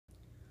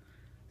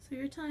So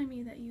you're telling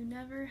me that you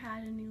never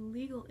had any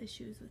legal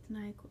issues with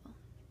NyQuil?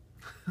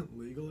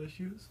 Legal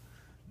issues?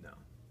 No.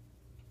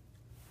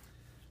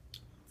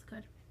 That's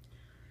good.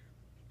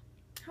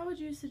 How would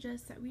you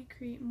suggest that we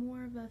create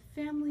more of a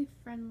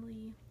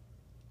family-friendly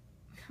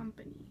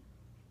company?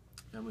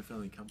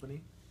 Family-friendly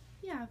company?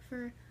 Yeah,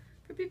 for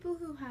people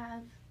who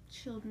have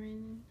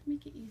children,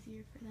 make it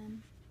easier for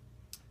them.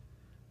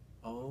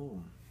 Oh.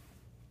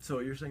 So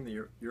you're saying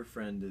that your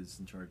friend is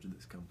in charge of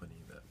this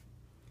company that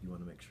you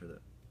want to make sure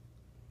that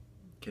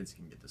kids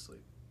can get to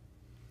sleep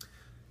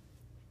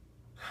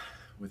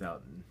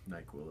without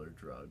NyQuil or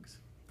drugs.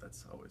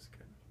 That's always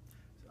good.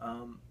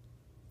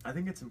 I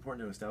think it's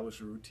important to establish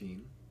a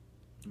routine.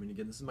 I mean,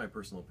 again, this is my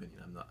personal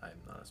opinion. I'm not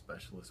a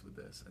specialist with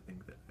this. I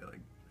think that,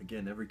 like,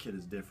 again, every kid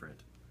is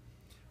different,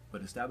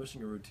 but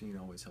establishing a routine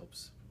always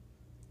helps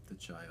the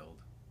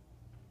child.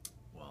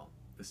 Well,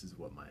 this is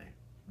what my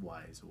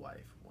wise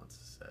wife once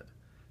said.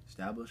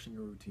 Establishing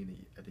a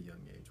routine at a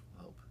young age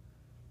will help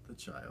the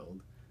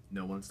child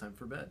know when it's time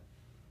for bed.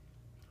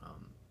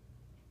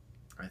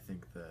 I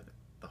think that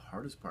the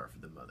hardest part for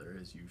the mother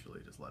is usually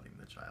just letting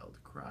the child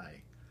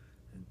cry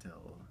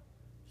until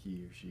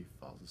he or she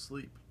falls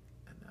asleep.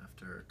 And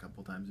after a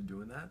couple times of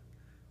doing that,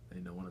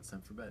 they know when it's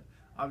time for bed.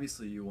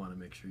 Obviously, you want to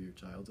make sure your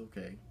child's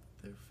okay.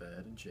 They're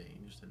fed and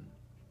changed and,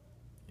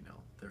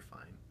 they're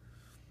fine.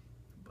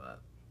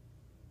 But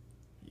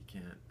you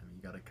can't,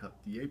 you gotta cut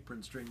the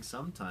apron string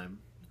sometime,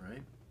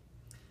 right?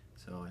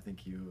 So I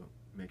think you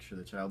make sure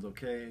the child's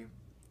okay,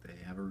 they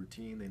have a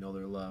routine, they know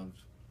they're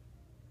loved.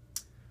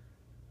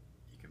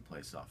 You can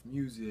play soft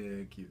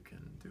music, you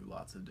can do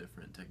lots of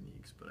different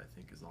techniques, but I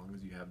think as long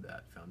as you have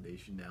that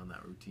foundation down,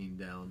 that routine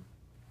down,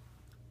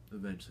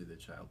 eventually the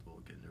child will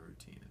get in a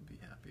routine and be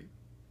happy.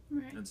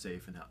 Right. And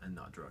safe and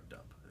not drugged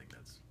up. I think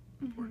that's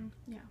important.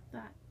 Yeah,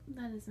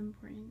 that is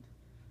important.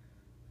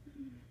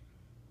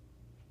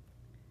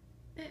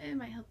 It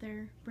might help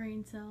their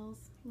brain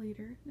cells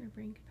later, their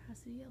brain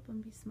capacity, help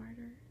them be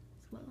smarter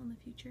as well in the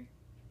future.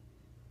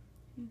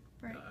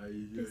 Bright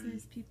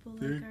business people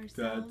like ourselves.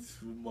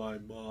 That's what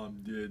my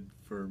mom did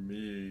for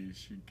me.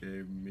 She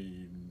gave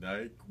me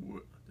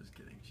NyQuil. Just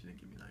kidding. She didn't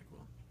give me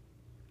NyQuil.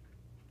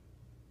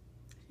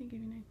 She didn't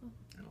give you NyQuil?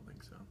 I don't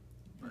think so.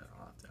 But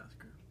I'll have to ask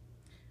her.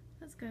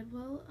 That's good.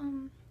 Well,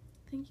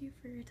 thank you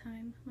for your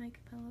time, Mike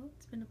Capello.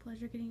 It's been a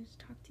pleasure getting to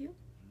talk to you.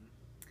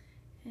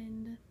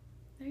 And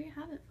there you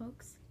have it,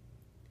 folks.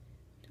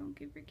 Don't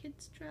give your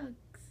kids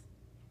drugs.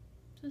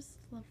 Just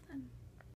love them.